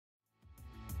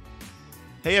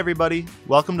Hey everybody,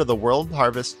 welcome to the World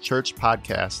Harvest Church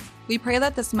podcast. We pray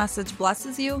that this message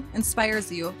blesses you,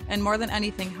 inspires you, and more than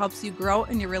anything, helps you grow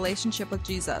in your relationship with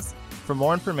Jesus. For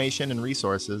more information and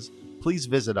resources, please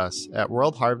visit us at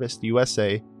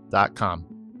worldharvestusa.com.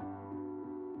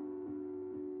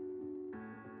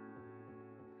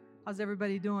 How's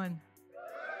everybody doing?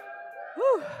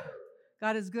 Whew.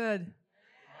 God is good.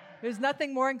 There's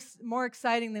nothing more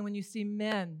exciting than when you see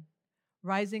men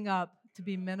rising up to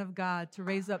be men of God, to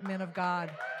raise up men of God.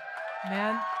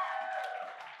 Man,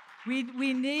 we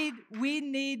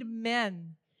need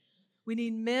men. We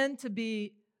need men to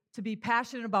be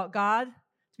passionate about God, to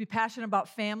be passionate about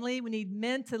family. We need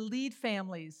men to lead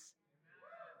families.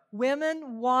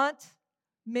 Women want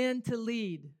men to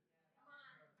lead.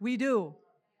 We do.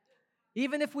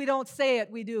 Even if we don't say it,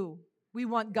 we do. We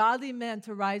want godly men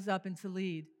to rise up and to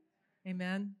lead.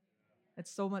 Amen?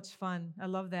 It's so much fun. I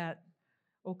love that.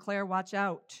 Oh, Claire, watch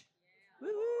out.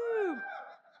 Woo-hoo.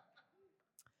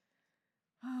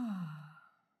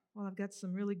 Well, I've got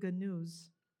some really good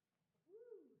news.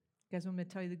 You guys want me to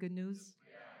tell you the good news?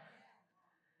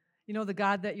 You know the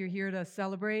God that you're here to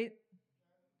celebrate?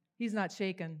 He's not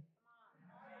shaken.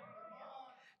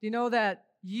 Do you know that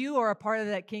you are a part of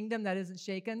that kingdom that isn't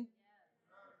shaken?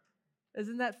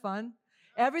 Isn't that fun?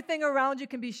 Everything around you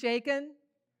can be shaken,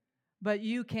 but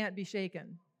you can't be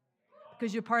shaken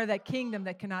because you're part of that kingdom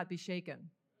that cannot be shaken.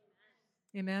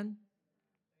 Amen?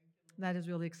 That is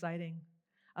really exciting.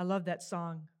 I love that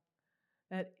song,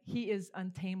 that He is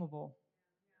untamable.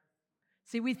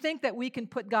 See, we think that we can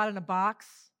put God in a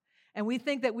box, and we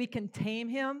think that we can tame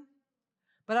Him,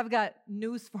 but I've got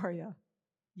news for you.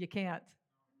 You can't.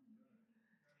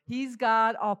 He's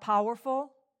God,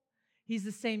 all-powerful. He's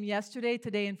the same yesterday,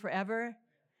 today, and forever,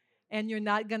 and you're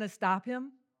not going to stop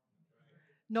Him.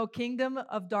 No kingdom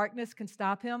of darkness can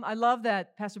stop Him. I love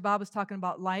that Pastor Bob was talking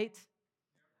about light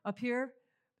up here,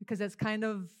 because that's kind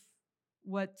of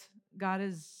what God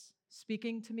is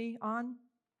speaking to me on.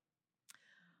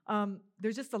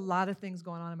 There's just a lot of things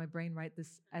going on in my brain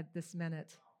at this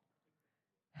minute.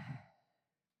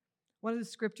 One of the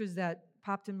scriptures that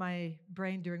popped in my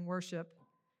brain during worship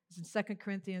is in 2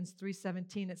 Corinthians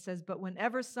 3:17. It says, "But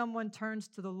whenever someone turns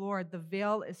to the Lord, the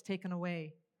veil is taken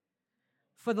away.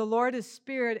 For the Lord is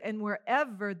spirit, and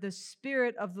wherever the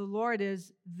spirit of the Lord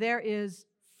is, there is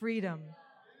freedom."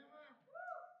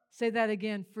 Say that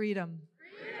again, freedom.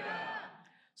 Freedom.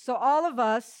 So all of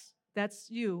us,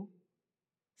 that's you.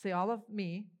 Say all of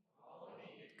me. All of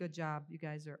me. Good job. You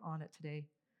guys are on it today.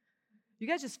 You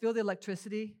guys just feel the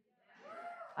electricity?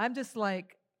 I'm just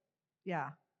like,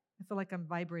 yeah, I feel like I'm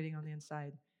vibrating on the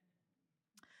inside.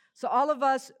 So all of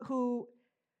us who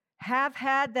have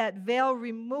had that veil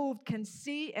removed can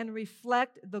see and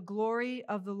reflect the glory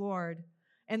of the Lord.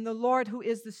 And the Lord, who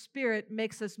is the Spirit,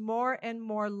 makes us more and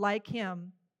more like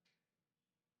Him.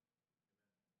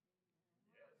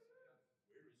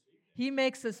 He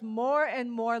makes us more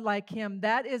and more like Him.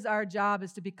 That is our job,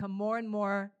 is to become more and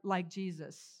more like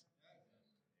Jesus.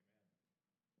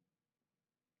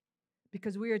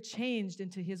 Because we are changed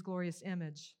into His glorious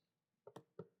image.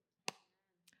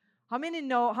 How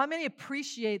many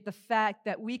appreciate the fact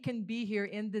that we can be here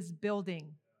in this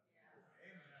building?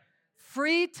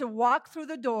 Free to walk through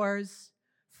the doors,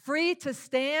 free to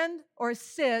stand or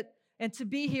sit and to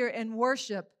be here and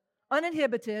worship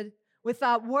uninhibited,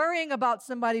 without worrying about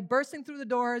somebody bursting through the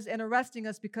doors and arresting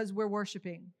us because we're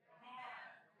worshiping.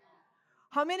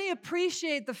 How many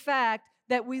appreciate the fact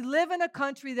that we live in a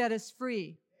country that is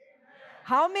free?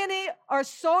 How many are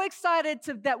so excited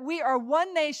that we are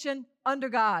one nation under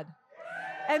God?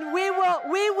 And we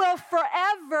will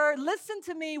forever, listen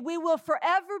to me, we will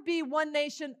forever be one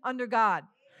nation under God.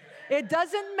 It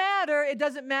doesn't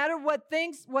matter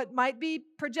what might be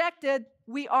projected.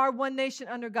 We are one nation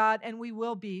under God, and we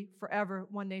will be forever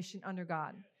one nation under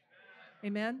God.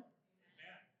 Amen?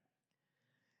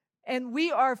 And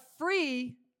we are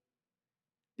free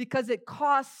because it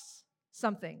costs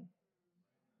something.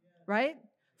 Right?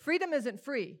 Freedom isn't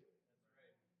free.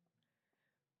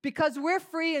 Because we're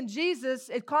free in Jesus,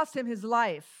 it cost Him His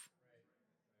life.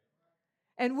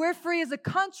 And we're free as a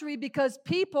country because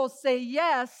people say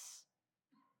yes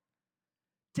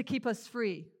to keep us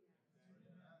free.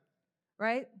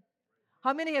 Right?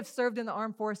 How many have served in the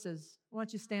armed forces? Why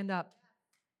don't you stand up?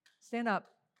 Stand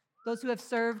up. Those who have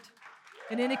served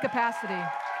in any capacity.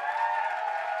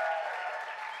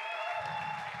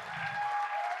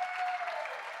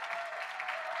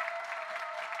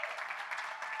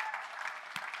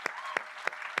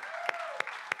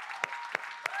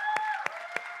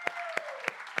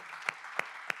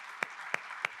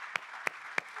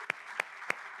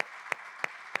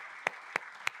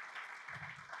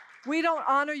 We don't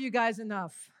honor you guys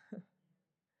enough.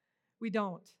 We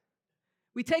don't.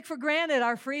 We take for granted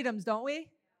our freedoms, don't we?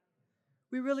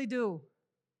 We really do.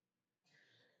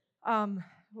 Oh.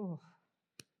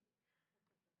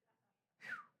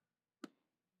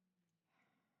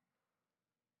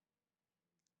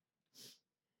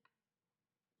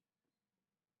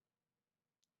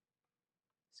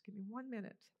 Just give me 1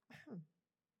 minute.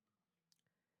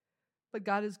 But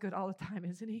God is good all the time,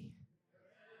 isn't He?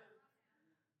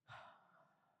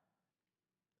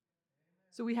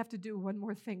 So we have to do one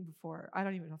more thing before. I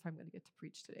don't even know if I'm going to get to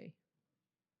preach today.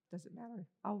 Doesn't matter.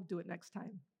 I'll do it next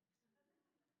time.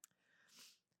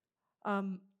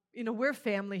 We're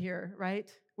family here, right?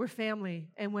 We're family.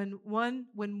 And when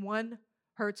one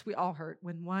hurts, we all hurt.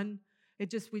 We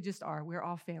just are. We're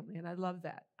all family. And I love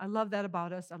that. I love that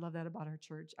about us. I love that about our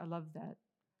church. I love that.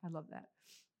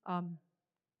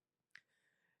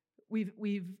 We're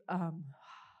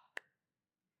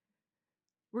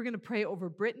going to pray over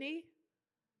Brittany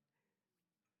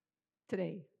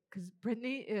today, because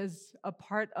Brittany is a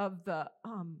part of the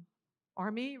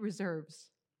Army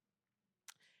Reserves.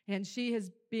 And she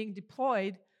is being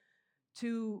deployed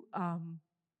to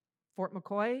Fort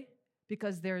McCoy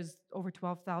because there's over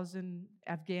 12,000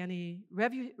 Afghani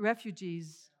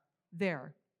refugees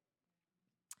there.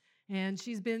 And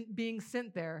she's been being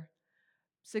sent there.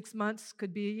 6 months,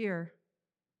 could be a year.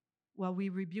 Well, we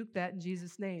rebuke that in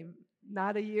Jesus' name.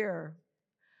 Not a year.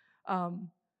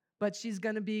 But she's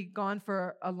going to be gone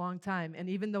for a long time. And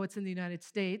even though it's in the United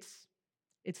States,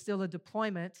 it's still a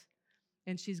deployment,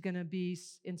 and she's going to be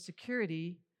in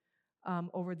security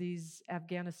over these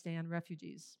Afghanistan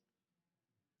refugees.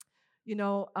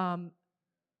 I'm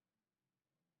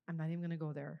not even going to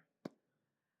go there.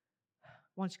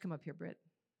 Why don't you come up here, Britt?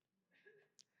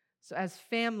 So as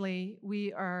family,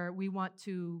 we want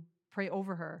to pray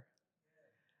over her,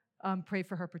 pray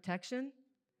for her protection,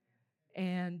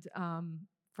 and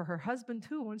for her husband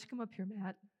too. Why don't you come up here,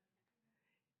 Matt?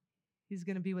 He's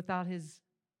going to be without his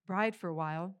bride for a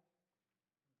while.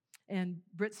 And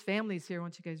Britt's family's here. Why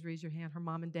don't you guys raise your hand? Her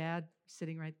mom and dad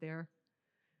sitting right there.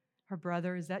 Her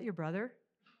brother, is that your brother?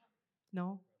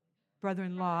 No?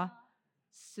 Brother-in-law,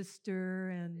 sister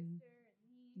and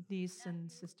niece and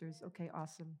sisters. Okay,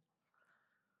 awesome.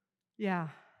 Yeah.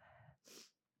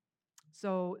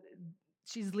 So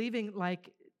she's leaving like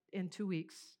in 2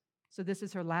 weeks. So this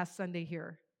is her last Sunday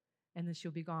here, and then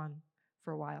she'll be gone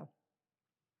for a while.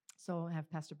 So I'll have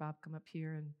Pastor Bob come up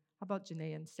here, and how about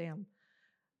Janae and Sam?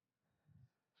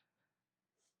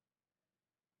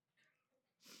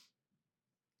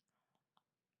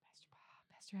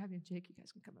 Pastor Abby and Jake, you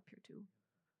guys can come up here too.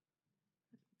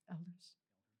 Elders.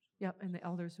 Yep, and the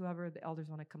elders, whoever the elders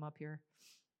want to come up here,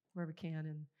 wherever can.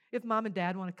 And if mom and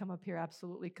dad want to come up here,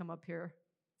 absolutely come up here.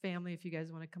 Family, if you guys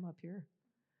want to come up here.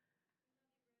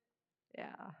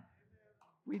 Yeah.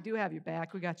 We do have your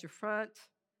back. We got your front.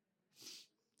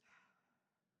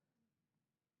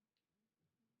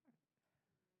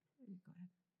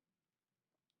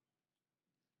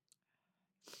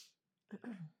 Go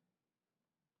ahead.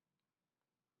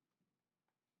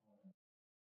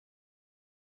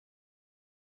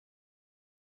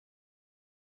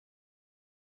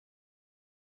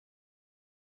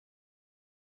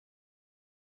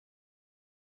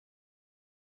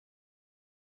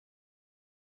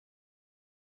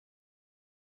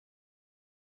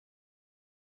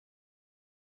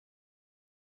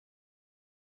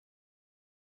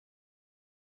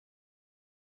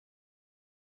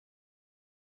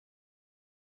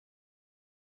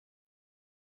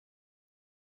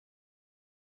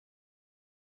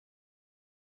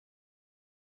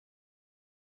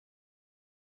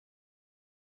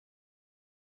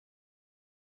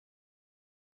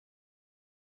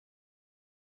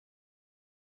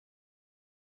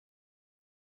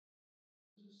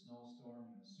 A snowstorm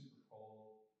and it was super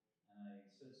cold, and I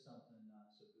said something not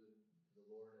so good to the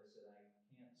Lord. I said, I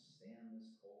can't stand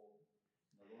this cold.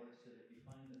 And the Lord said, if you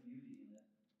find the beauty in it,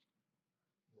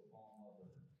 you'll fall in love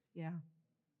with it. Yeah.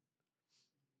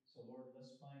 So Lord,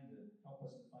 help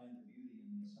us to find the beauty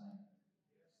in the assignment.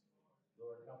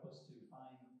 Lord, help us to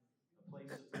find a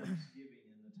place of thanksgiving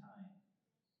in the time.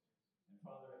 And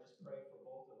Father, I just pray for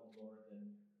both of them, Lord,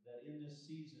 that in this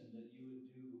season that you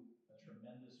would do a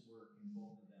tremendous work in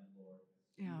both of them, Lord.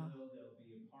 Yeah. Even though they'll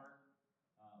be apart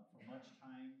for much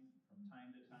time, from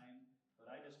time to time. But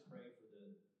I just pray for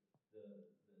the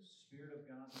Spirit of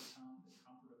God to come, the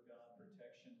comfort of God,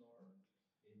 protection, Lord.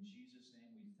 In Jesus'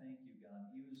 name, we thank you, God.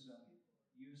 Use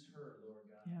her, Lord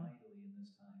God, mightily in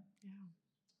this time. Yeah.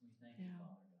 We thank you,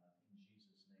 Father God, in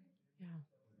Jesus' name. Yeah.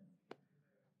 Amen.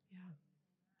 Yeah.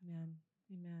 Amen.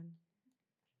 Amen.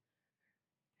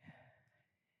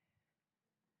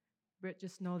 Britt,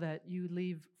 just know that you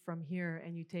leave from here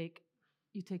and you take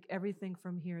everything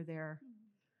from here there.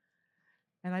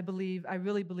 And I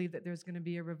really believe that there's going to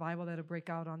be a revival that'll break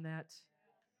out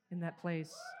in that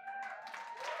place.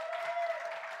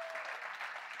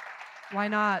 Why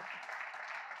not?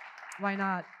 Why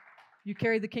not? You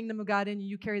carry the kingdom of God in you.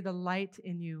 You carry the light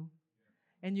in you.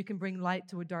 And you can bring light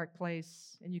to a dark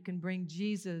place. And you can bring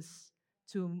Jesus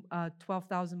to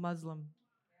 12,000 Muslim.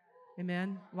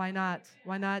 Amen? Why not?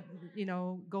 Why not,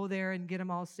 go there and get them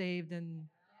all saved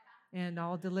and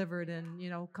all delivered and,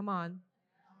 come on.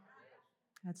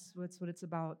 That's what it's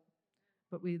about.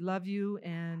 But we love you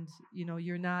and,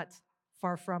 you're not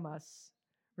far from us,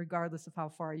 regardless of how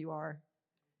far you are.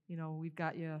 We've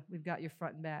got you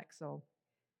front and back. So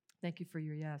thank you for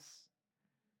your yes.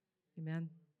 Amen.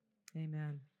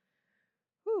 Amen.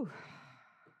 Whew.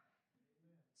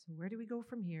 So where do we go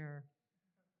from here?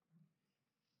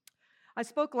 I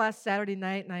spoke last Saturday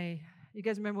night, and you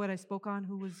guys remember what I spoke on?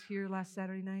 Who was here last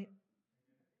Saturday night?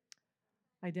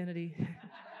 Identity.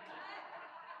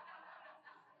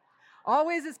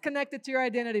 Always is connected to your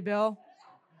identity, Bill.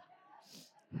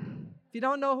 If you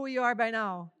don't know who you are by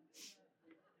now,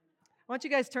 I want you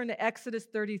guys to turn to Exodus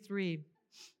 33.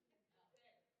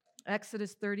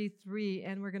 Exodus 33,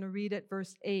 and we're going to read it,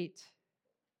 verse 8.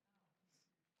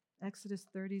 Exodus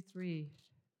 33.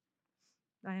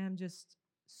 I am just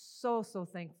so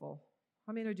thankful.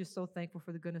 How many are just so thankful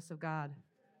for the goodness of God?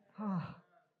 Oh,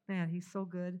 man, He's so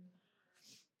good.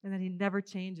 And that He never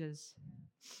changes.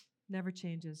 Never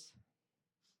changes.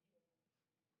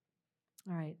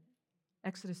 All right.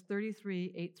 Exodus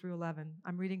 33, 8 through 11.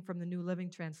 I'm reading from the New Living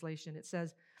Translation. It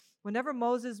says, whenever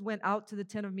Moses went out to the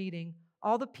tent of meeting,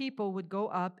 all the people would go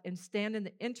up and stand in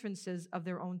the entrances of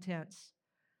their own tents.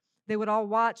 They would all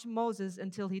watch Moses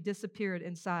until he disappeared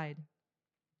inside.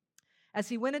 As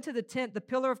he went into the tent, the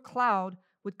pillar of cloud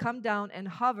would come down and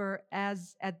hover at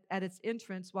its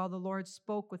entrance while the Lord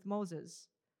spoke with Moses.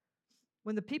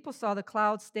 When the people saw the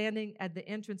cloud standing at the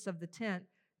entrance of the tent,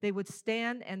 they would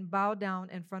stand and bow down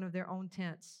in front of their own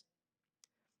tents.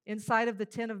 Inside of the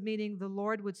tent of meeting, the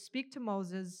Lord would speak to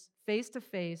Moses face to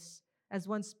face as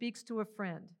one speaks to a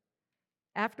friend.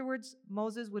 Afterwards,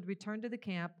 Moses would return to the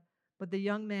camp, but the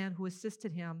young man who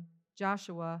assisted him,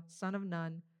 Joshua, son of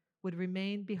Nun, would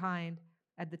remain behind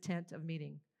at the tent of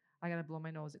meeting. I got to blow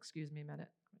my nose. Excuse me a minute.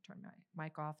 I'm going to turn my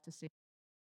mic off to see.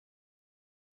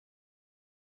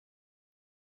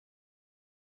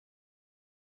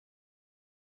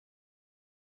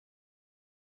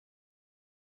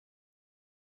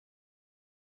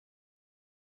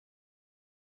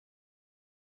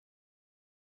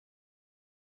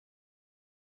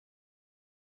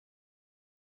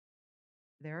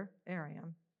 There I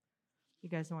am. You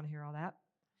guys don't want to hear all that?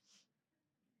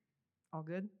 All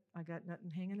good? I got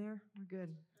nothing hanging there? We're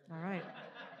good. All right.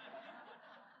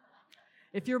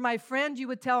 If you're my friend, you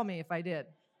would tell me if I did,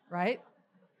 right?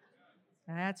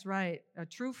 That's right. A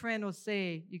true friend will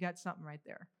say, you got something right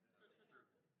there.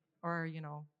 Or,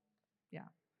 yeah.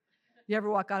 You ever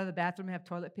walk out of the bathroom and have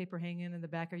toilet paper hanging in the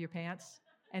back of your pants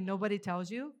and nobody tells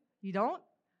you? You don't?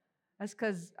 That's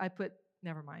because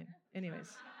never mind. Anyways.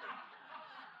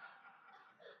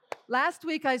 Last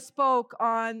week I spoke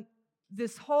on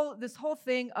this whole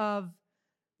thing of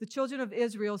the children of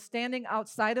Israel standing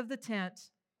outside of the tent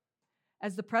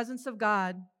as the presence of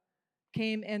God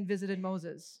came and visited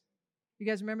Moses. You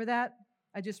guys remember that?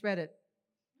 I just read it.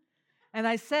 And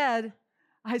I said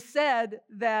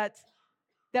that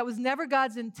was never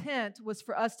God's intent, was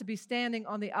for us to be standing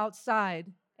on the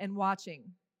outside and watching.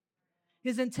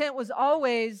 His intent was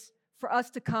always for us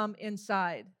to come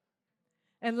inside.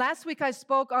 And last week I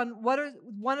spoke on what are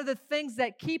one of the things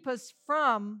that keep us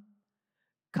from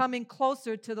coming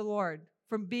closer to the Lord,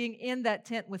 from being in that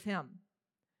tent with Him.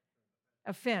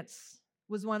 Offense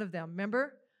was one of them.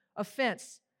 Remember?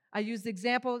 Offense. I used the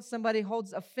example, somebody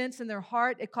holds offense in their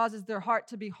heart. It causes their heart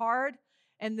to be hard,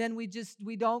 and then we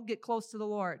don't get close to the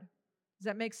Lord. Does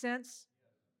that make sense?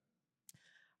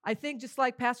 I think just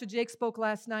like Pastor Jake spoke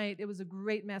last night, it was a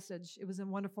great message. It was a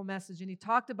wonderful message, and he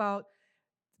talked about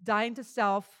dying to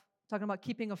self, talking about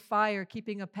keeping a fire,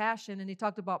 keeping a passion, and he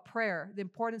talked about prayer, the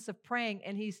importance of praying,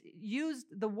 and he's used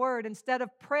the word, instead of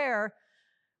prayer,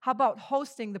 how about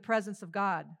hosting the presence of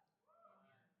God?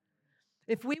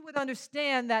 If we would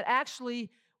understand that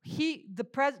actually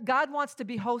God wants to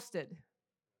be hosted.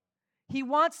 He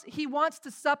wants to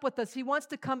sup with us. He wants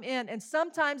to come in, and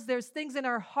sometimes there's things in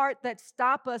our heart that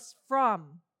stop us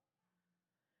from.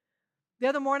 The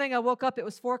other morning I woke up, it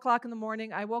was 4 o'clock in the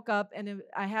morning. I woke up and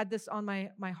I had this on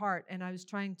my heart, and I was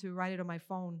trying to write it on my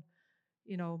phone,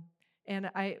 and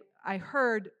I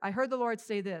heard the Lord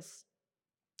say this.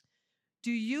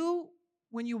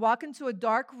 when you walk into a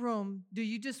dark room, do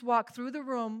you just walk through the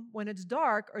room when it's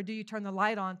dark, or do you turn the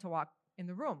light on to walk in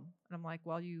the room? And I'm like,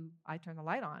 well, I turn the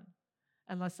light on,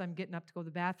 unless I'm getting up to go to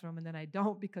the bathroom, and then I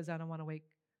don't because I don't want to wake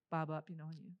Bob up, and you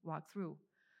walk through.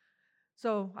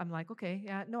 So I'm like, okay,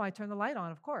 yeah, no, I turn the light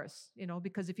on, of course,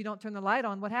 because if you don't turn the light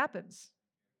on, what happens?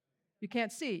 You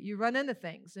can't see. You run into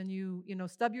things, and you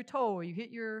stub your toe, or you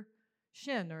hit your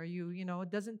shin, or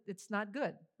it's not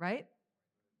good, right?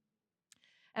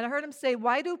 And I heard him say,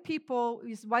 why do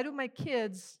my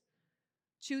kids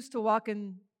choose to walk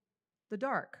in the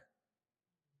dark?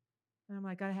 And I'm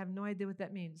like, I have no idea what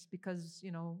that means, because,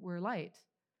 we're light.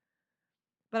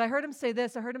 But I heard him say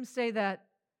this. I heard him say that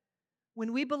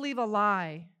when we believe a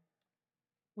lie,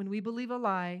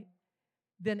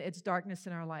 then it's darkness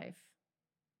in our life.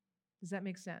 Does that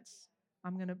make sense?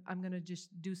 I'm gonna just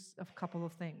do a couple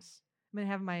of things. I'm gonna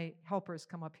have my helpers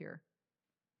come up here.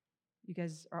 You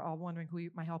guys are all wondering who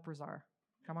my helpers are.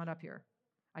 Come on up here.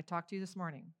 I talked to you this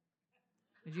morning.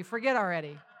 Did you forget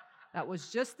already? That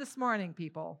was just this morning,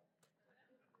 people.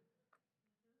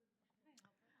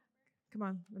 Come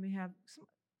on, let me have some.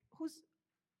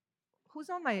 Who's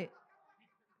on my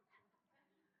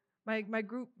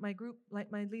group,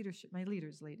 like my leadership, my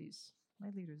leaders, ladies.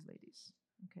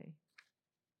 Okay.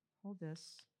 Hold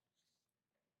this.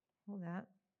 Hold that.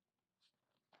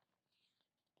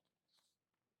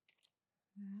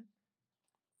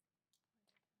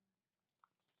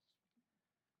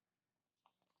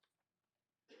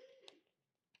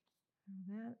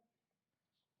 That.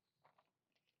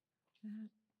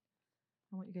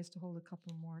 I want you guys to hold a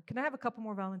couple more. Can I have a couple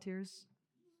more volunteers?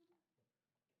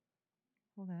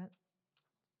 Hold that.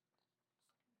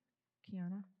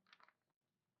 Kiana.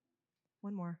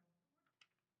 One more.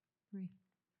 3.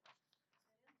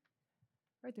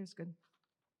 Right there's good.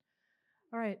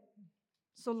 All right.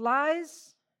 So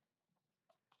lies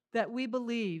that we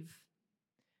believe.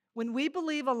 When we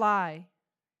believe a lie,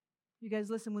 you guys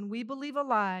listen, when we believe a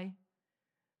lie,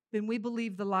 then we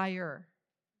believe the liar.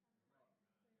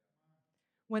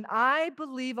 When I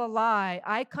believe a lie,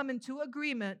 I come into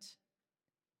agreement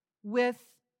with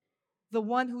the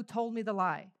one who told me the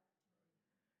lie.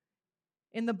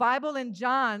 In the Bible, in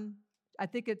John, I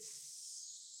think I've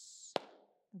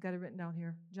got it written down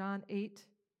here, John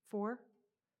 8:4. I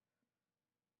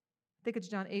think it's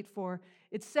John 8:4.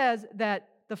 It says that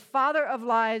the father of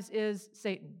lies is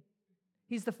Satan.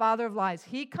 He's the father of lies.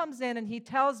 He comes in and he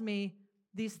tells me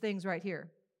these things right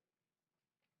here.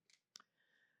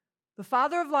 The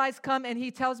father of lies come and he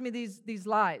tells me these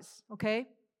lies, okay?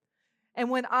 And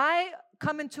when I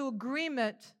come into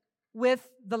agreement with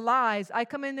the lies, I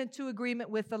come into agreement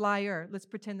with the liar. Let's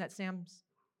pretend that Sam's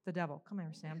the devil. Come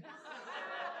here, Sam.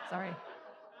 Sorry.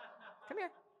 Come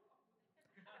here.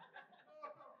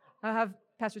 I'll have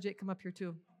Pastor Jake come up here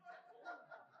too.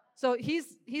 So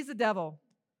he's the devil.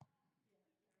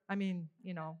 I mean,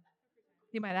 he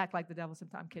might act like the devil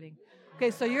sometimes. I'm kidding. Okay,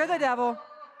 so you're the devil.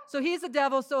 So he's the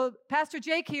devil. So Pastor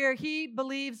Jake here, he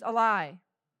believes a lie.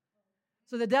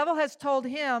 So the devil has told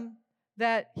him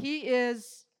that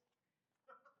his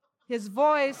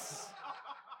voice,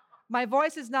 my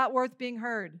voice is not worth being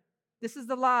heard. This is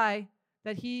the lie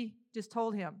that he just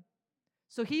told him.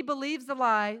 So he believes the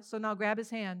lie. So now grab his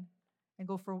hand and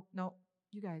go for, no,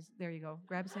 you guys, there you go.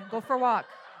 Grab his hand. Go for a walk.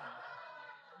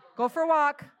 Go for a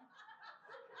walk.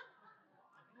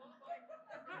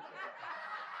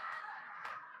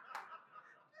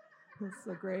 That's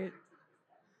so great.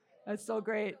 That's so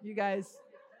great, you guys.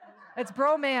 It's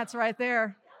bromance right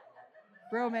there.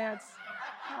 Bromance.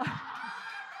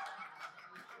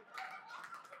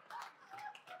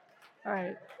 All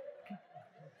right.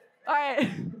 All right.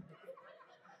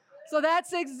 So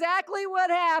that's exactly what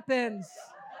happens.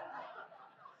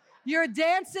 You're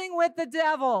dancing with the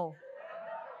devil.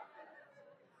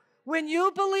 When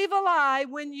you believe a lie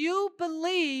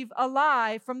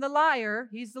from the liar,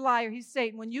 he's the liar, he's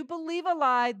Satan. When you believe a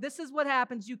lie, this is what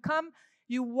happens. You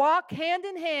walk hand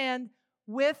in hand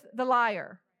with the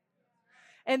liar.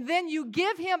 And then you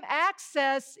give him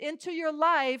access into your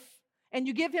life and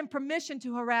you give him permission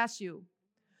to harass you.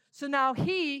 So now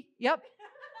yep,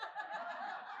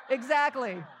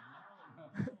 exactly.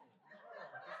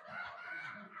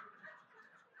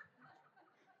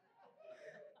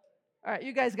 All right,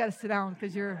 you guys got to sit down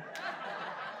because you're...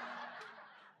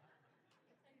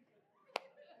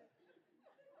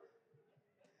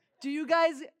 Do you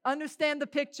guys understand the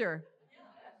picture?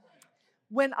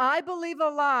 When I believe a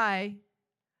lie,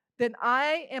 then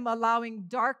I am allowing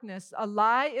darkness. A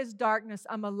lie is darkness.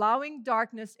 I'm allowing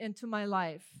darkness into my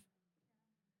life.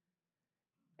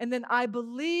 And then I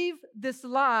believe this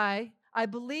lie. I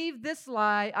believe this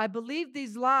lie. I believe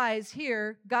these lies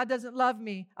here. God doesn't love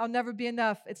me. I'll never be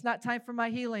enough. It's not time for my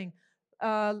healing.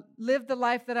 Live the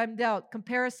life that I'm dealt.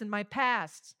 Comparison, my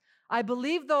past. I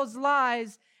believe those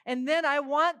lies, and then I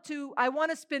want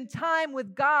to spend time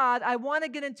with God. I want to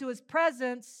get into His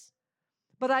presence,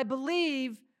 but I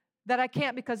believe that I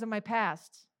can't because of my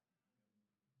past.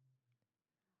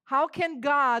 How can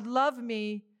God love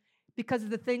me because of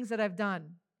the things that I've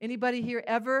done? Anybody here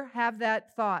ever have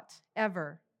that thought?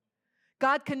 Ever?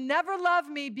 God can never love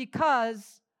me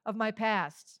because of my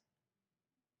past.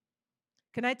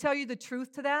 Can I tell you the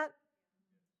truth to that?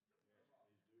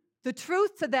 The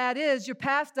truth to that is your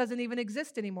past doesn't even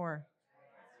exist anymore.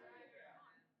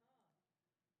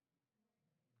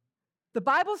 The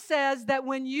Bible says that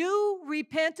when you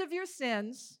repent of your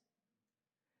sins,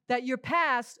 that your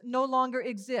past no longer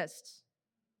exists.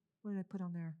 What did I put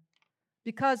on there?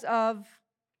 Because of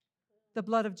the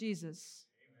blood of Jesus.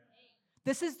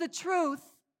 This is the truth.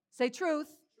 Say truth.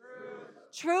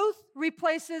 Truth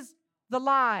replaces the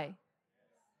lie.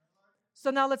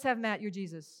 So now let's have Matt, you're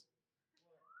Jesus.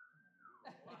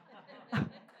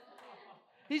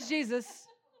 He's Jesus.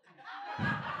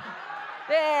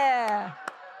 Yeah.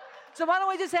 So why don't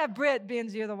we just have Britt, being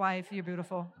you're the wife, you're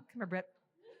beautiful. Come here, Britt.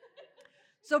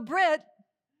 So Britt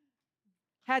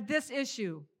had this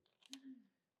issue.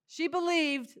 She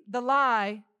believed the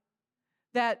lie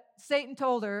that Satan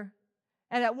told her,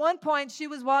 and at one point she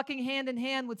was walking hand in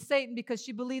hand with Satan because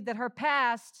she believed that her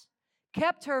past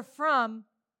kept her from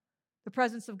the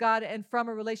presence of God and from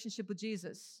a relationship with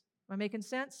Jesus. Am I making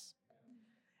sense?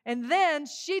 And then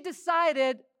she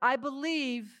decided, I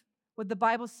believe what the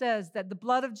Bible says, that the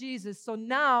blood of Jesus. So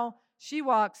now she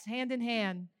walks hand in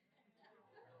hand.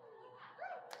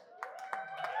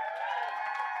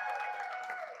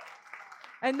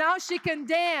 And now she can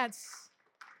dance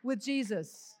with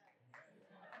Jesus.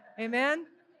 Amen?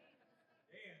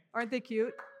 Aren't they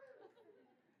cute?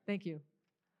 Thank you.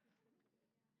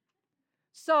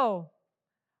 So,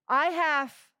 I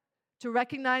have to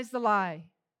recognize the lie.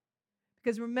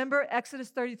 Because remember Exodus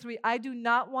 33, I do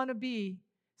not want to be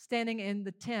standing in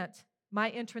the tent, my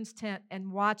entrance tent,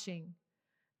 and watching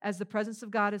as the presence of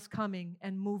God is coming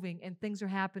and moving and things are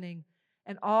happening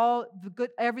and all the good,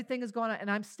 everything is going on, and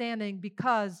I'm standing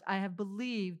because I have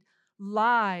believed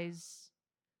lies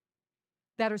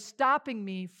that are stopping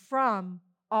me from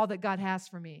all that God has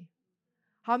for me.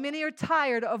 How many are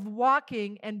tired of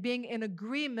walking and being in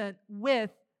agreement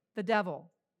with the devil?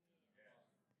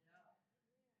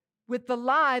 With the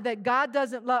lie that God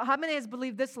doesn't love. How many has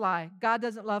believed this lie? God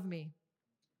doesn't love me.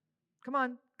 Come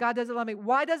on, God doesn't love me.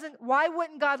 Why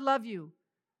wouldn't God love you?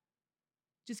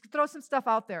 Just throw some stuff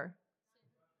out there.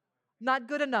 Not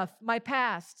good enough. My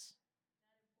past.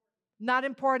 Not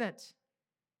important.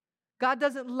 God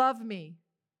doesn't love me.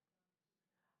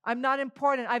 I'm not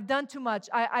important. I've done too much.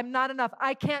 I'm not enough.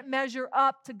 I can't measure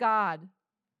up to God.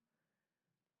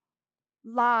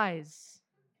 Lies.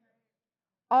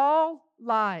 All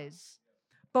lies.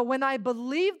 But when I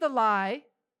believe the lie,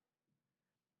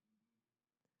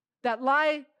 that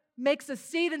lie makes a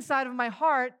seed inside of my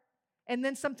heart and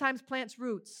then sometimes plants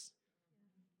roots.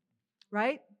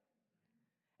 Right?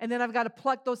 And then I've got to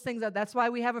pluck those things out. That's why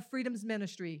we have a freedoms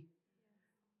ministry.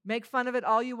 Make fun of it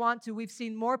all you want to. We've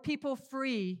seen more people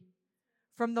free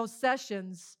from those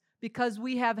sessions because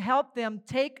we have helped them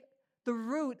take the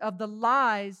root of the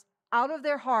lies out of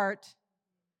their heart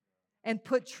and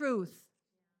put truth.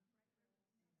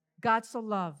 God so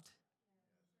loved.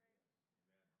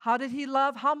 How did He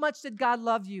love? How much did God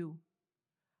love you?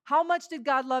 How much did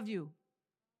God love you?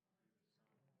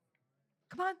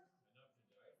 Come on.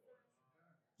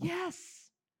 Yes.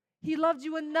 He loved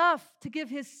you enough to give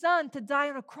His Son to die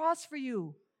on a cross for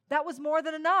you. That was more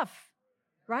than enough,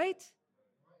 right?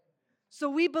 So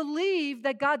we believe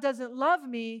that God doesn't love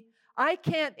me. I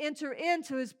can't enter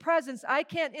into His presence. I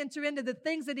can't enter into the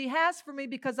things that He has for me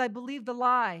because I believe the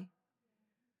lie.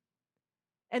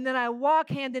 And then I walk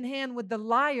hand in hand with the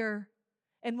liar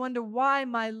and wonder why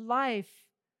my life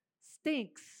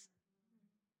stinks.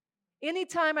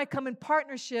 Anytime I come in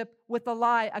partnership with a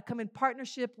lie, I come in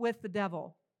partnership with the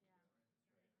devil.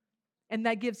 And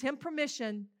that gives him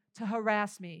permission to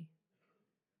harass me.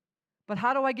 But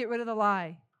how do I get rid of the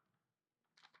lie?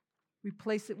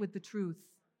 Replace it with the truth.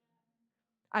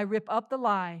 I rip up the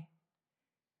lie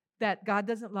that God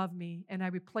doesn't love me, and I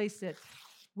replace it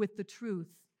with the truth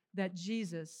that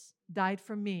Jesus died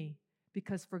for me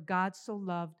because for God so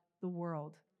loved the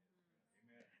world.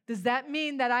 Amen. Does that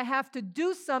mean that I have to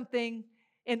do something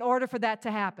in order for that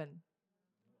to happen?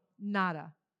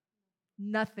 Nada.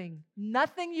 Nothing.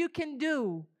 Nothing you can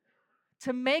do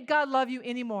to make God love you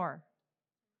anymore.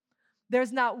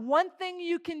 There's not one thing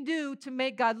you can do to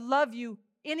make God love you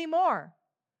anymore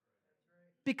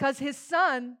because his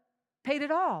son paid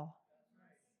it all.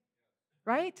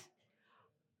 Right?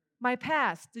 My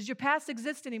past. Does your past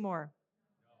exist anymore?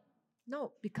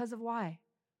 No, because of why?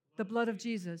 The blood of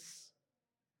Jesus.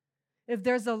 If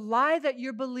there's a lie that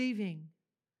you're believing,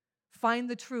 find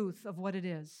the truth of what it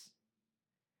is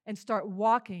and start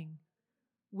walking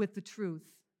with the truth,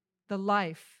 the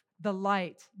life, the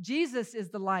light. Jesus is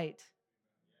the light.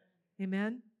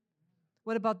 Amen?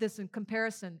 What about this in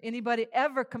comparison? Anybody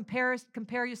ever compare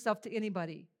yourself to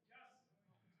anybody?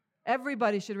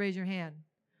 Everybody should raise your hand.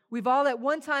 We've all at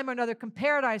one time or another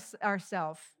compared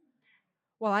ourselves.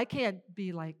 Well, I can't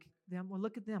be like them. Well,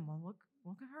 look at them. Well,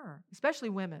 look at her. Especially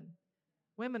women.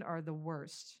 Women are the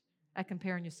worst at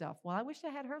comparing yourself. Well, I wish I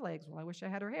had her legs. Well, I wish I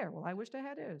had her hair. Well, I wish I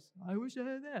had his. I wish I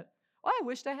had that. Oh, I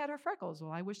wished I had her freckles.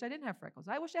 Well, I wish I didn't have freckles.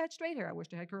 I wish I had straight hair. I wish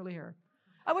I had curly hair.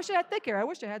 I wish I had thick hair. I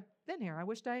wish I had thin hair. I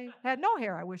wished I had no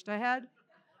hair. I wished I had.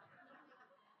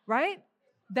 Right?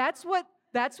 That's what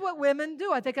women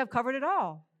do. I think I've covered it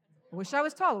all. I wish I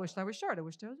was tall. I wish I was short. I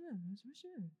wish I was.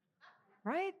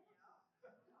 Right?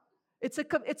 It's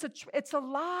a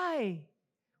lie.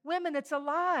 Women, it's a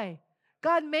lie.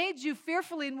 God made you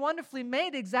fearfully and wonderfully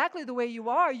made exactly the way you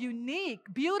are,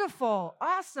 unique, beautiful,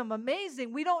 awesome,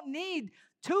 amazing. We don't need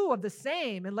two of the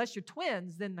same unless you're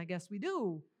twins, then I guess we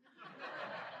do.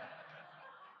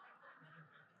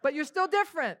 But you're still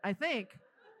different, I think.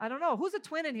 I don't know. Who's a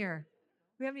twin in here?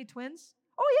 We have any twins?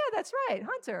 Oh, yeah, that's right,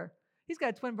 Hunter. He's got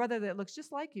a twin brother that looks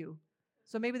just like you.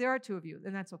 So maybe there are two of you,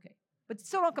 and that's okay. But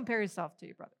still don't compare yourself to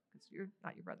your brother, because you're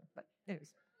not your brother. But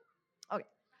anyways, okay.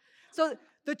 So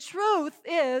the truth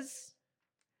is,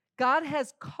 God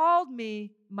has called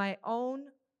me my own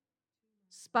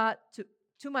spot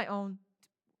to my own,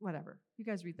 whatever. You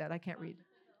guys read that. I can't read.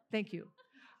 Thank you.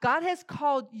 God has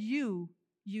called you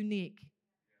unique.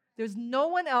 There's no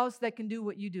one else that can do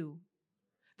what you do.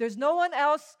 There's no one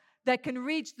else that can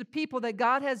reach the people that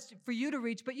God has for you to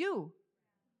reach but you.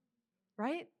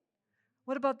 Right?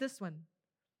 What about this one?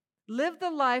 Live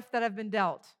the life that I've been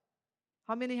dealt.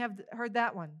 How many have heard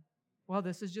that one? Well,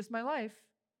 this is just my life.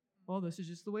 Well, this is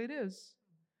just the way it is.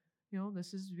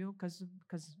 This is,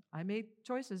 because I made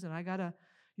choices and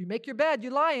you make your bed, you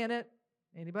lie in it.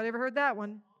 Anybody ever heard that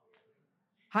one?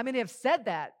 How many have said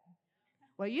that?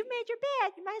 Well, you've made your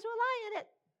bed, you might as well lie in it.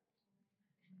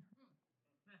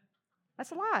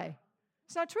 That's a lie.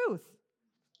 It's not truth.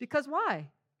 Because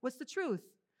why? What's the truth?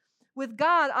 With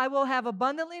God, I will have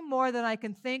abundantly more than I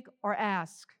can think or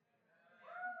ask.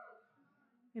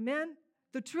 Amen?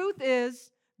 The truth is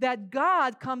that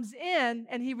God comes in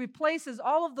and he replaces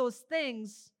all of those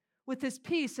things with his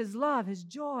peace, his love, his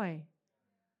joy,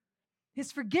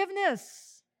 his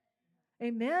forgiveness.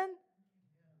 Amen?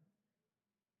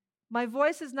 My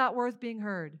voice is not worth being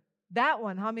heard. That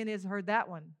one, how many has heard that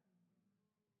one?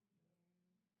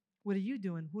 What are you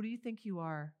doing? Who do you think you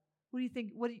are? What do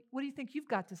you think you've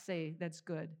got to say that's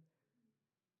good?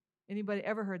 Anybody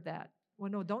ever heard that? Well,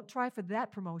 no, don't try for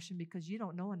that promotion because you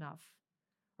don't know enough.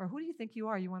 Or who do you think you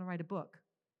are? You want to write a book.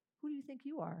 Who do you think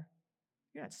you are?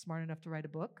 You're not smart enough to write a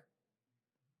book.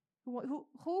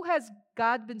 Who has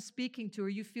God been speaking to or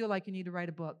you feel like you need to write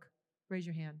a book? Raise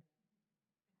your hand.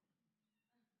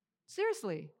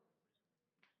 Seriously.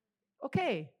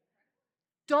 Okay.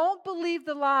 Don't believe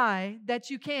the lie that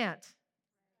you can't.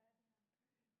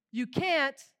 You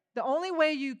can't. The only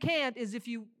way you can't is if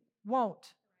you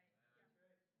won't.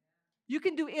 You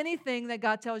can do anything that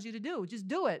God tells you to do. Just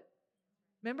do it.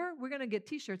 Remember, we're going to get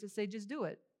t-shirts that say, just do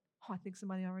it. Oh, I think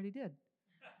somebody already did.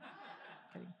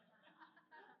 Kidding.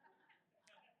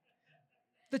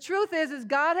 The truth is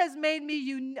God has made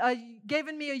me,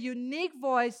 given me a unique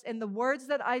voice, and the words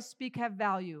that I speak have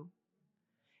value.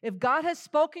 If God has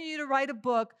spoken you to write a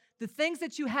book, the things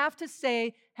that you have to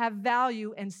say have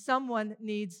value, and someone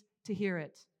needs to hear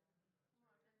it.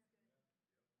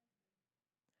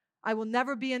 I will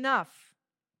never be enough.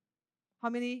 How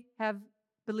many have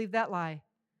believed that lie?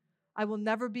 I will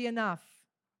never be enough.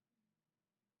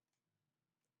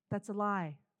 That's a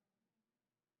lie.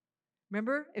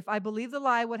 Remember, if I believe the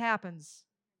lie, what happens?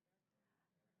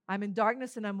 I'm in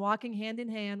darkness and I'm walking hand in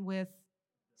hand with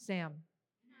Sam.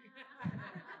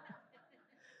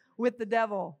 With the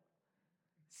devil.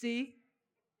 See?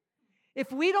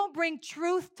 If we don't bring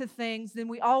truth to things, then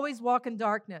we always walk in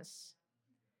darkness.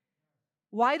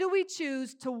 Why do we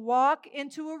choose to walk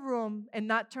into a room and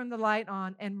not turn the light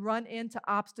on and run into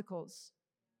obstacles?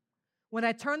 When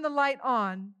I turn the light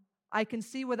on, I can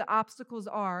see where the obstacles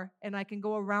are and I can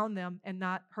go around them and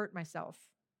not hurt myself.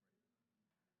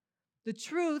 The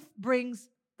truth brings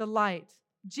the light.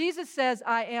 Jesus says,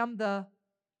 I am the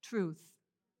truth.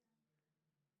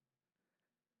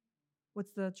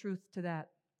 What's the truth to that?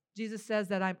 Jesus says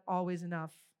that I'm always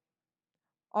enough.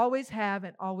 Always have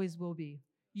and always will be.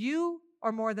 You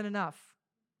are more than enough.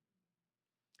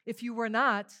 If you were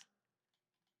not,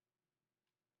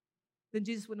 then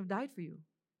Jesus wouldn't have died for you.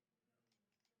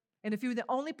 And if you were the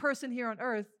only person here on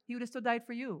earth, he would have still died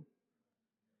for you.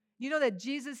 You know that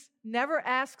Jesus never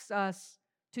asks us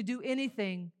to do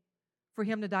anything for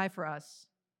him to die for us.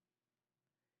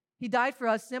 He died for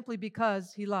us simply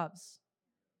because he loves.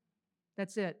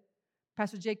 That's it.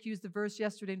 Pastor Jake used the verse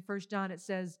yesterday in 1 John. It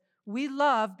says, we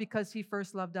love because he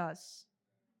first loved us.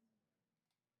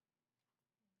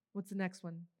 What's the next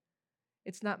one?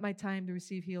 It's not my time to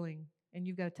receive healing. And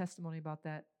you've got a testimony about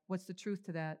that. What's the truth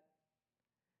to that?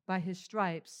 By his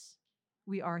stripes,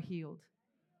 we are healed.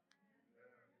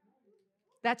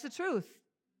 That's the truth.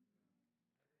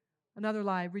 Another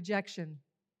lie, rejection.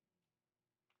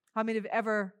 How many have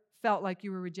ever felt like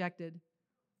you were rejected?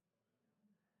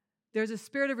 There's a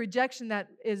spirit of rejection that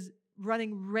is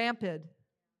running rampant,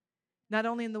 not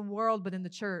only in the world, but in the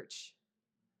church.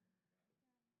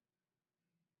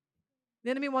 The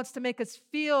enemy wants to make us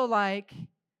feel like,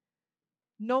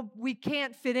 no, we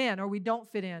can't fit in or we don't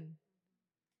fit in.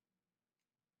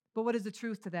 But what is the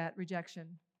truth to that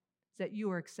rejection? It's that you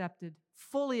are accepted,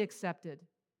 fully accepted.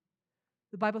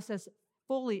 The Bible says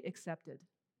fully accepted.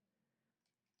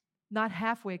 Not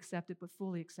halfway accepted, but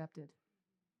fully accepted.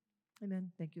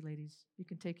 Amen. Thank you, ladies. You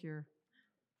can take your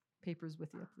papers with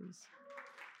you, please.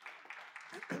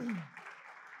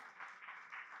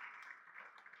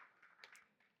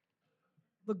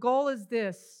 The goal is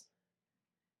this,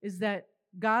 is that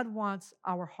God wants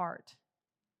our heart.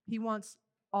 He wants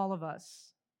all of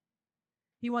us.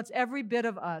 He wants every bit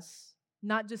of us,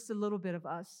 not just a little bit of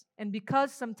us. And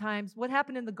because sometimes, what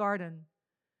happened in the garden?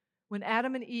 When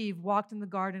Adam and Eve walked in the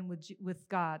garden with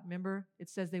God, remember? It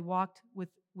says they walked with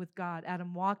God.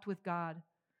 Adam walked with God.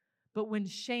 But when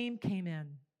shame came in,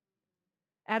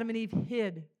 Adam and Eve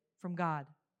hid from God.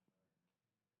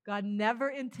 God never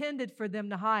intended for them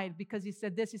to hide because he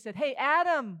said this. He said, hey,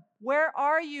 Adam, where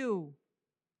are you?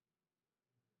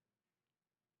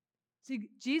 See,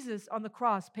 Jesus on the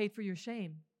cross paid for your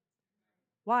shame.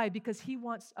 Why? Because he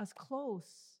wants us close.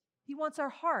 He wants our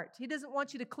heart. He doesn't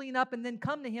want you to clean up and then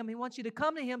come to him. He wants you to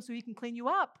come to him so he can clean you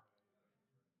up.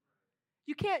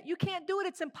 You can't do it.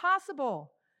 It's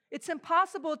impossible. It's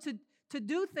impossible to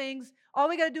do things. All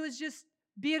we got to do is just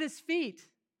be at his feet.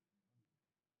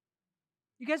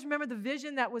 You guys remember the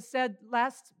vision that was said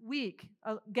last week?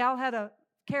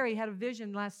 Carrie had a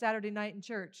vision last Saturday night in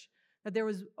church that there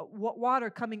was water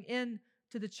coming in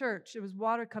to the church. It was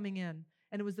water coming in,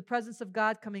 and it was the presence of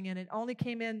God coming in. It only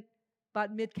came in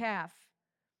about mid-calf.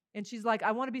 And she's like,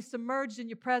 I want to be submerged in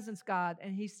your presence, God.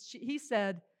 And he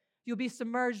said, you'll be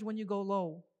submerged when you go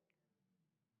low.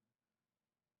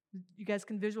 You guys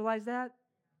can visualize that?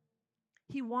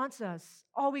 He wants us.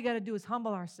 All we got to do is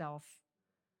humble ourselves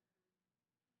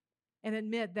and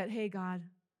admit that, hey, God,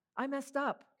 I messed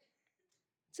up.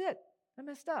 That's it. I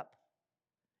messed up.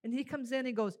 And he comes in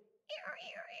and goes,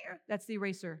 ear. That's the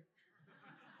eraser.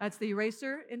 That's the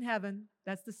eraser in heaven.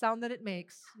 That's the sound that it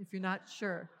makes, if you're not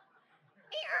sure.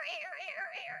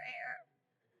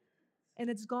 And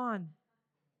it's gone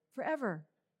forever,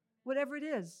 whatever it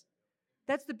is.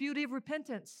 That's the beauty of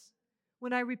repentance.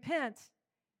 When I repent,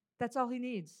 that's all he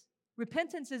needs.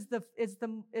 Repentance is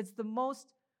the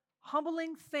most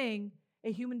humbling thing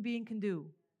a human being can do.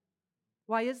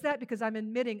 Why is that? Because I'm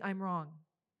admitting I'm wrong.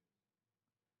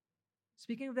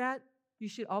 Speaking of that, you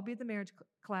should all be at the marriage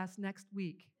class next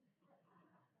week.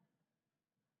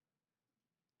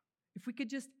 If we could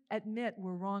just admit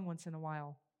we're wrong once in a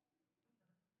while.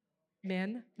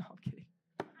 Men? No, I'm kidding.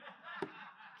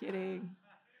 Kidding.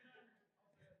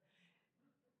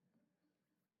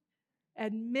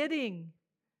 Admitting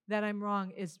that I'm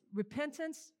wrong is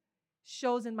repentance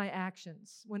shows in my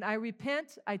actions. When I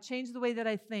repent, I change the way that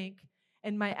I think,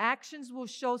 and my actions will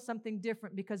show something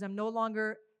different because I'm no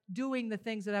longer doing the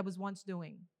things that I was once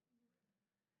doing.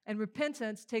 And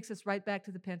repentance takes us right back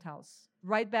to the penthouse,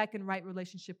 right back in right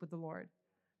relationship with the Lord.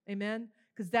 Amen?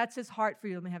 Because that's his heart for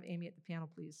you. Let me have Amy at the piano,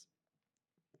 please.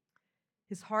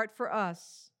 His heart for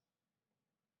us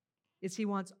is he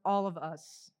wants all of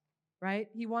us, right?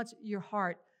 He wants your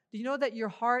heart. Do you know that your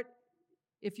heart,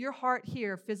 if your heart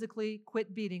here physically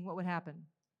quit beating, what would happen?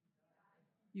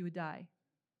 You would die.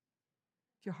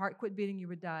 If your heart quit beating, you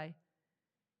would die.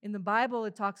 In the Bible,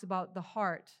 it talks about the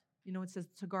heart. You know, it says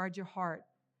to guard your heart.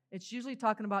 It's usually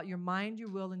talking about your mind, your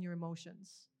will, and your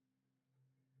emotions.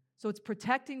 So it's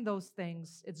protecting those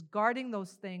things. It's guarding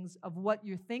those things of what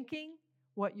you're thinking,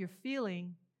 what you're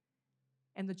feeling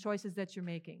and the choices that you're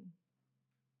making.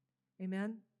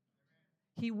 Amen?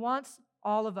 He wants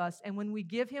all of us, and when we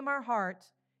give him our heart,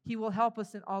 he will help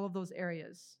us in all of those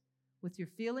areas, with your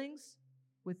feelings,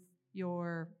 with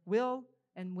your will,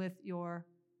 and with your,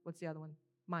 what's the other one?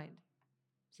 Mind.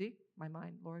 See? My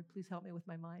mind. Lord, please help me with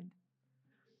my mind.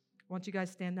 I want you guys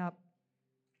to stand up.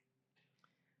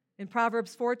 In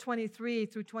Proverbs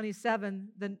 4:23 through 27,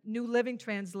 the New Living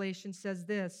Translation says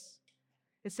this.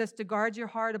 It says, to guard your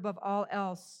heart above all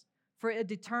else, for it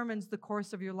determines the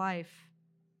course of your life.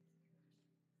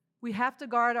 We have to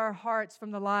guard our hearts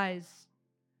from the lies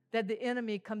that the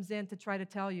enemy comes in to try to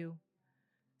tell you.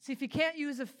 See, if you can't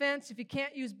use offense, if you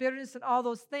can't use bitterness and all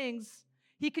those things,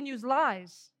 he can use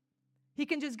lies. He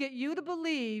can just get you to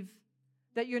believe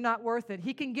that you're not worth it.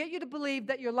 He can get you to believe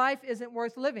that your life isn't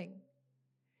worth living.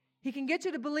 He can get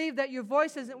you to believe that your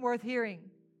voice isn't worth hearing.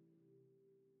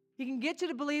 He can get you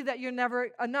to believe that you're never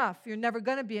enough. You're never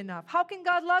going to be enough. How can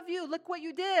God love you? Look what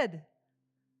you did.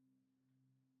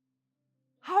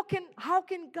 How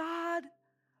can God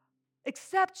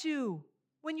accept you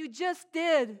when you just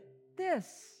did this?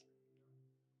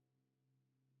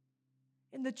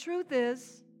 And the truth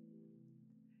is,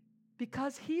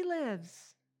 because he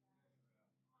lives,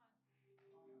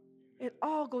 it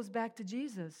all goes back to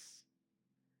Jesus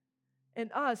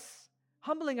and us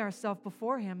humbling ourselves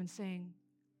before him and saying,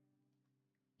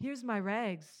 here's my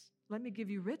rags. Let me give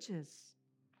you riches.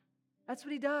 That's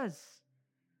what he does.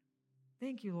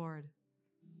 Thank you, Lord.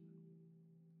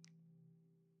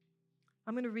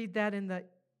 I'm going to read that in the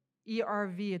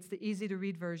ERV. It's the easy to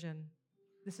read version.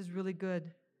 This is really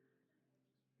good.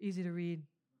 Easy to read.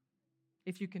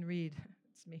 If you can read.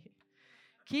 It's me.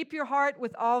 Keep your heart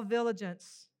with all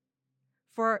diligence,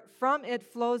 for from it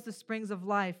flows the springs of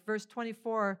life. Verse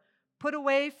 24, put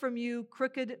away from you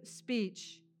crooked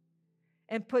speech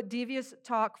and put devious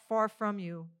talk far from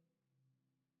you.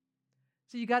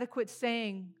 So you got to quit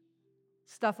saying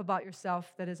stuff about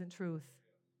yourself that isn't truth.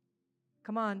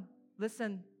 Come on,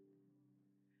 listen.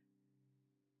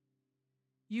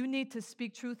 You need to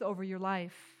speak truth over your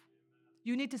life.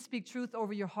 You need to speak truth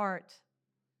over your heart.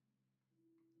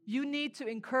 You need to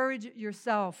encourage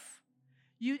yourself.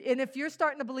 And if you're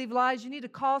starting to believe lies, you need to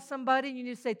call somebody and you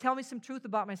need to say, tell me some truth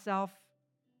about myself.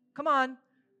 Come on.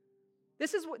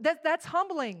 That's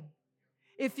humbling.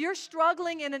 If you're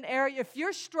struggling in an area, if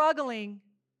you're struggling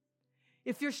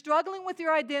with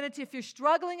your identity, if you're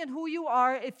struggling in who you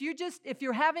are, if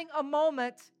you're having a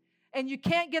moment and you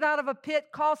can't get out of a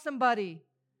pit, call somebody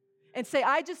and say,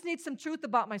 I just need some truth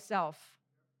about myself.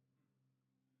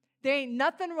 There ain't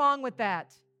nothing wrong with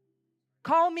that.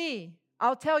 Call me.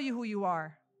 I'll tell you who you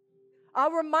are.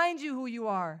 I'll remind you who you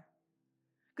are.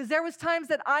 Because there was times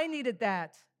that I needed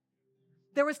that.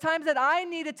 There was times that I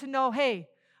needed to know, hey,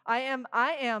 I'm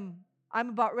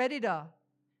about ready to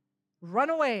run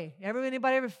away.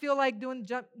 Anybody ever feel like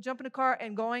jump in a car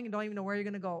and going and don't even know where you're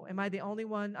going to go? Am I the only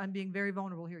one? I'm being very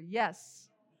vulnerable here. Yes.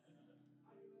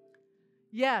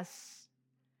 Yes.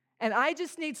 And I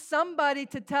just need somebody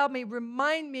to tell me,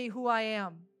 remind me who I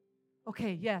am.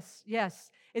 Okay, yes.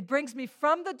 It brings me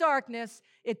from the darkness.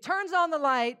 It turns on the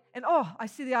light, and I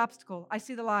see the obstacle. I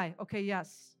see the lie. Okay,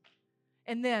 yes.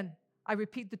 And then I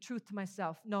repeat the truth to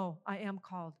myself. No, I am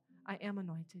called. I am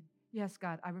anointed. Yes,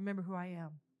 God, I remember who I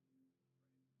am.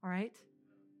 All right?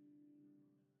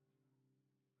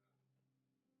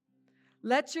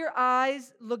 Let your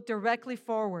eyes look directly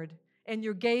forward and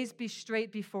your gaze be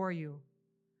straight before you.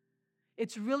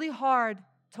 It's really hard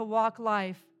to walk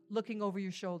life looking over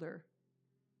your shoulder.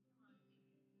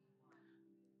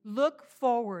 Look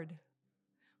forward.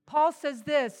 Paul says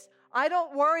this, I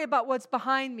don't worry about what's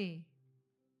behind me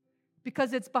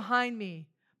because it's behind me,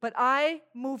 but I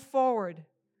move forward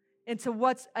into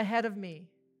what's ahead of me.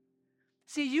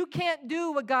 See, you can't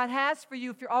do what God has for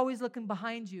you if you're always looking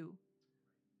behind you.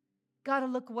 Got to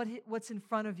look what's in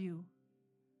front of you.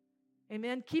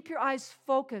 Amen? Keep your eyes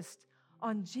focused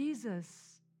on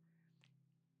Jesus,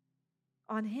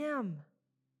 on Him.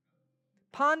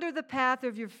 Ponder the path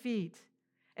of your feet,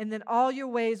 and then all your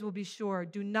ways will be sure.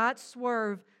 Do not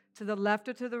swerve to the left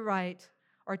or to the right,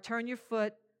 or turn your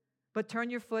foot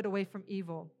away from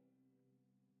evil.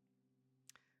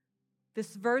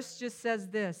 This verse just says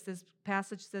this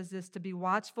passage says this, to be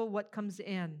watchful what comes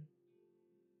in.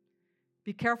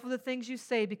 Be careful of the things you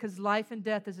say, because life and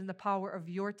death is in the power of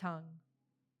your tongue.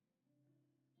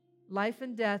 Life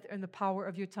and death are in the power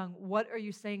of your tongue. What are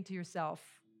you saying to yourself?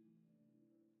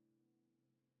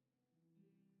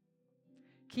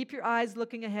 Keep your eyes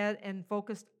looking ahead and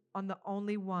focused on the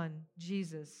only one,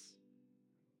 Jesus.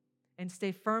 And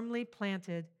stay firmly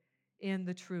planted in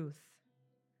the truth.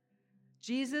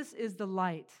 Jesus is the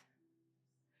light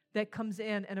that comes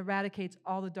in and eradicates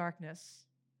all the darkness.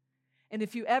 And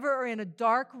if you ever are in a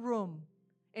dark room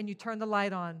and you turn the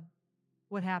light on,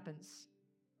 what happens?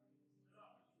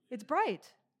 It's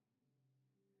bright.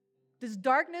 Does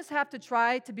darkness have to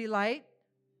try to be light?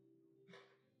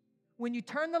 When you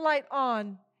turn the light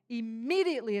on,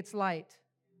 immediately it's light.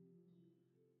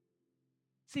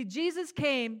 See, Jesus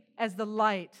came as the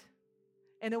light,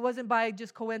 and it wasn't by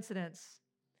just coincidence,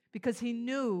 because he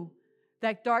knew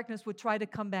that darkness would try to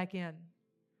come back in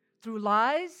through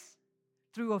lies,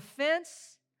 through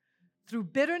offense, through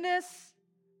bitterness,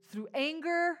 through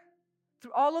anger,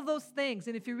 through all of those things.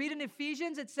 And if you read in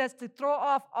Ephesians, it says to throw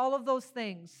off all of those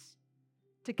things,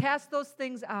 to cast those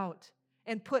things out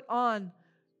and put on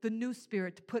the new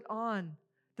spirit, to put on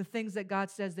the things that God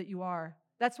says that you are.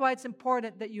 That's why it's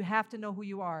important that you have to know who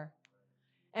you are.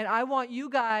 And I want you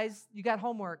guys, you got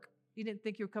homework. You didn't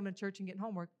think you were coming to church and getting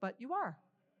homework, but you are.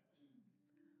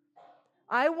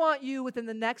 I want you within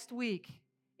the next week,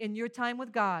 in your time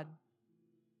with God.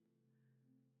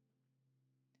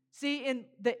 See, in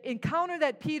the encounter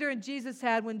that Peter and Jesus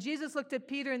had, when Jesus looked at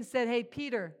Peter and said, "Hey,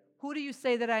 Peter, who do you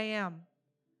say that I am?"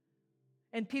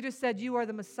 And Peter said, "You are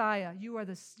the Messiah. You are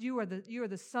the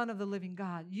Son of the living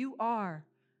God. You are.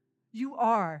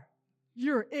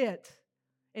 You're it."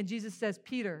 And Jesus says,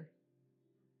 "Peter,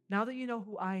 now that you know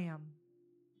who I am,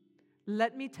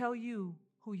 let me tell you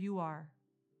who you are."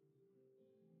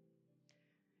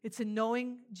 It's in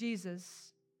knowing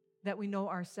Jesus that we know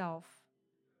ourselves,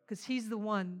 because he's the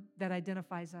one that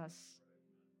identifies us.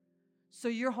 So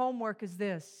your homework is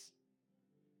this.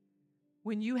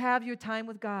 When you have your time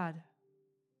with God,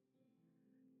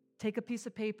 take a piece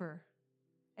of paper,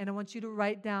 and I want you to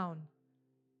write down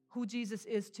who Jesus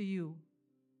is to you.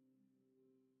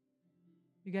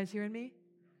 You guys hearing me?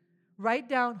 Write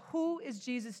down, who is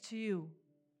Jesus to you?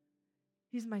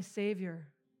 He's my Savior.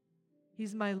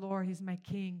 He's my Lord. He's my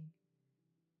King.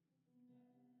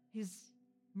 He's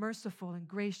merciful and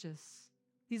gracious.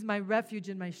 He's my refuge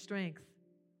and my strength.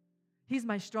 He's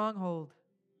my stronghold.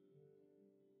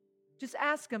 Just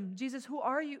ask him, "Jesus, who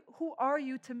are you? Who are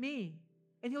you to me?"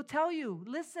 And he'll tell you.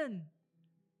 Listen.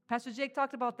 Pastor Jake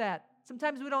talked about that.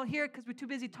 Sometimes we don't hear it because we're too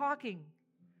busy talking.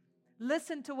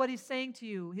 Listen to what he's saying to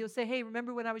you. He'll say, "Hey,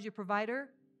 remember when I was your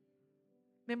provider?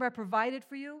 Remember I provided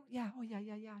for you? Yeah, oh yeah,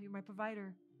 you're my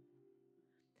provider."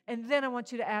 And then I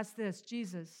want you to ask this,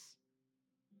 "Jesus,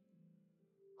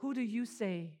 who do you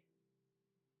say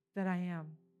that I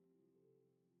am?"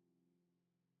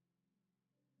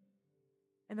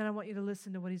 And then I want you to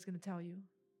listen to what he's going to tell you.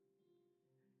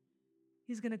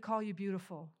 He's going to call you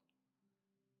beautiful.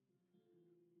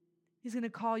 He's going to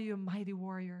call you a mighty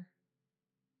warrior.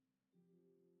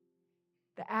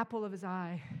 The apple of his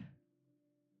eye.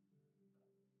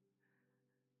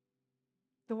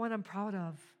 The one I'm proud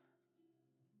of.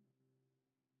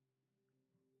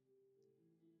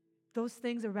 Those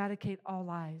things eradicate all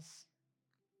lies.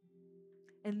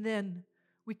 And then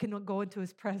we can go into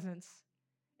his presence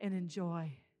and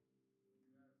enjoy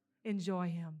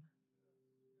him.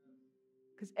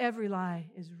 Because every lie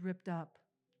is ripped up.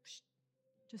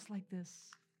 Just like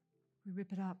this. We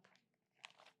rip it up.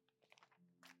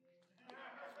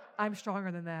 I'm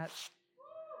stronger than that.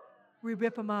 We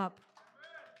rip them up.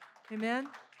 Amen?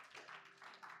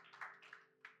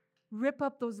 Rip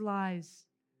up those lies.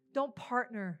 Don't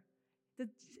partner.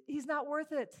 He's not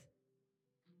worth it.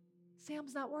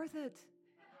 Sam's not worth it.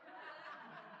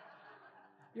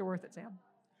 You're worth it, Sam.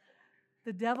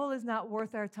 The devil is not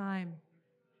worth our time.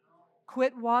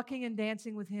 Quit walking and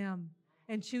dancing with him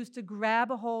and choose to grab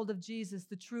a hold of Jesus,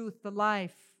 the truth, the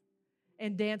life,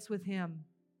 and dance with him.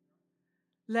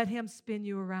 Let him spin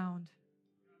you around.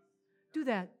 Do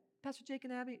that. Pastor Jake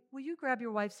and Abby, will you grab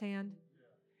your wife's hand?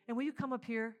 And will you come up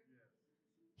here?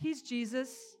 He's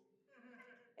Jesus.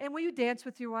 And will you dance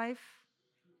with your wife?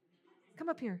 Come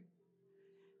up here.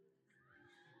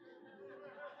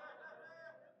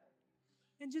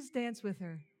 And just dance with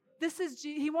her.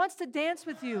 He wants to dance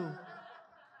with you.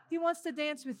 He wants to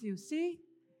dance with you. See?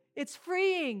 It's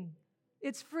freeing.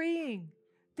 It's freeing.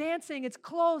 Dancing, it's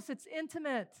close, it's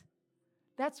intimate.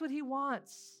 That's what he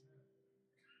wants.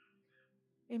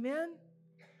 Amen?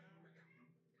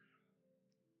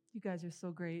 You guys are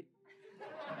so great.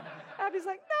 Abby's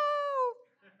like,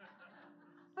 no!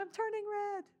 I'm turning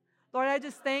red. Lord, I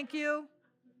just thank you.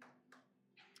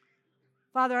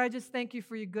 Father, I just thank you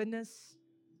for your goodness.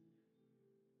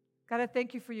 God, I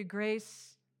thank you for your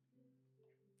grace.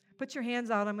 Put your hands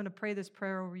out. I'm going to pray this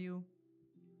prayer over you.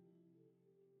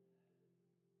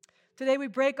 Today we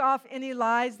break off any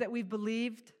lies that we've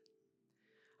believed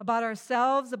about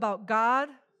ourselves, about God,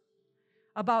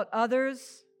 about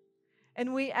others.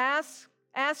 And we ask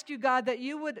you, God, that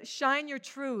you would shine your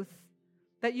truth,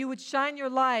 that you would shine your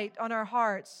light on our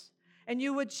hearts, and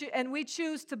we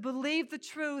choose to believe the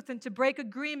truth and to break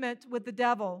agreement with the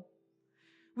devil.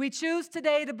 We choose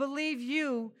today to believe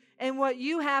you and what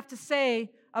you have to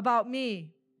say about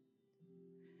me.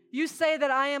 You say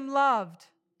that I am loved.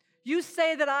 You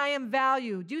say that I am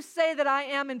valued. You say that I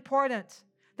am important,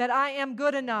 that I am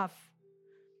good enough.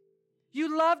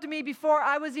 You loved me before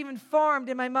I was even formed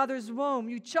in my mother's womb.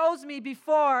 You chose me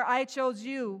before I chose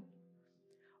you.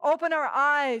 Open our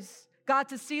eyes, God,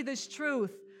 to see this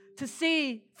truth, to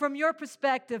see from your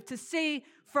perspective, to see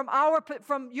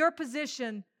from your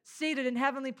position seated in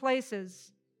heavenly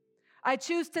places. I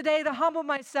choose today to humble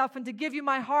myself and to give you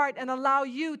my heart and allow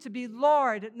you to be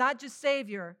Lord, not just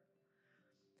Savior.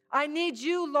 I need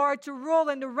you, Lord, to rule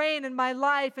and to reign in my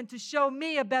life and to show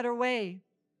me a better way.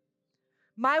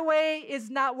 My way is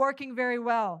not working very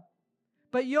well,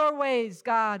 but your ways,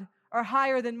 God, are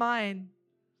higher than mine.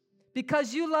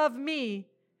 Because you love me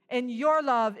and your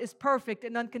love is perfect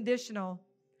and unconditional.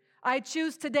 I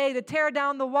choose today to tear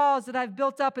down the walls that I've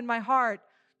built up in my heart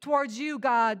towards you,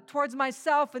 God, towards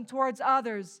myself and towards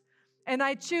others. And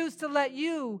I choose to let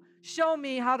you show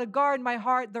me how to guard my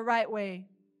heart the right way.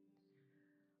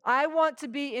 I want to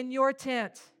be in your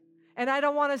tent, and I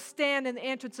don't want to stand in the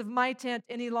entrance of my tent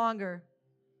any longer.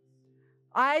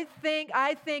 I think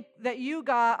that you,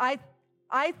 God,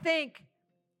 I thank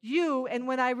you, and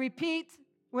when I repent,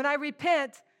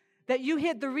 that you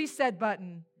hit the reset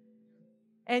button,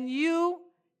 and you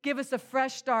give us a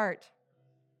fresh start.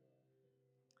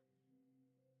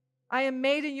 I am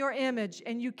made in your image,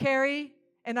 and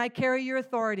I carry your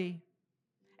authority.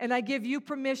 And I give you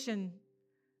permission,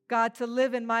 God, to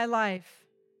live in my life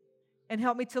and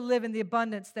help me to live in the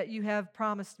abundance that you have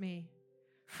promised me.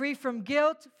 Free from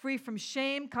guilt, free from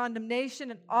shame,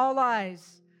 condemnation, and all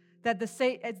lies that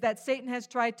Satan has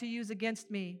tried to use against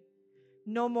me.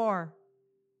 No more.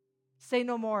 Say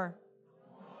no more.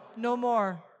 No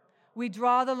more. We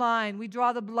draw the line. We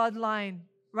draw the bloodline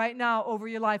right now over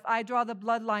your life. I draw the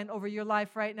bloodline over your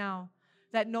life right now.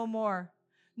 That no more.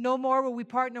 No more will we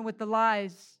partner with the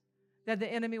lies that the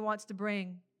enemy wants to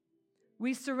bring.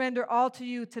 We surrender all to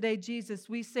you today, Jesus.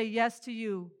 We say yes to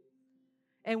you.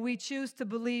 And we choose to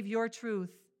believe your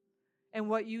truth and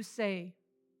what you say.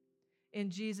 In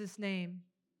Jesus' name.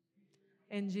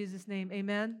 In Jesus' name.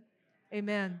 Amen.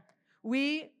 Amen.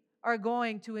 We are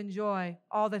going to enjoy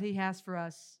all that he has for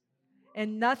us.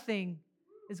 And nothing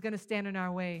is going to stand in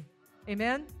our way.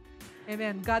 Amen?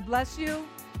 Amen. God bless you.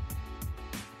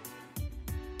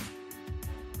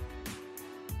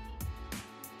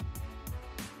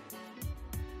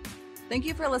 Thank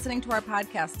you for listening to our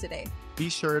podcast today. Be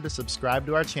sure to subscribe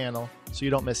to our channel so you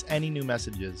don't miss any new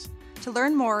messages. To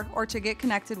learn more or to get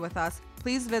connected with us,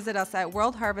 please visit us at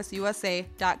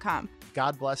worldharvestusa.com.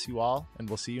 God bless you all, and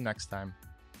we'll see you next time.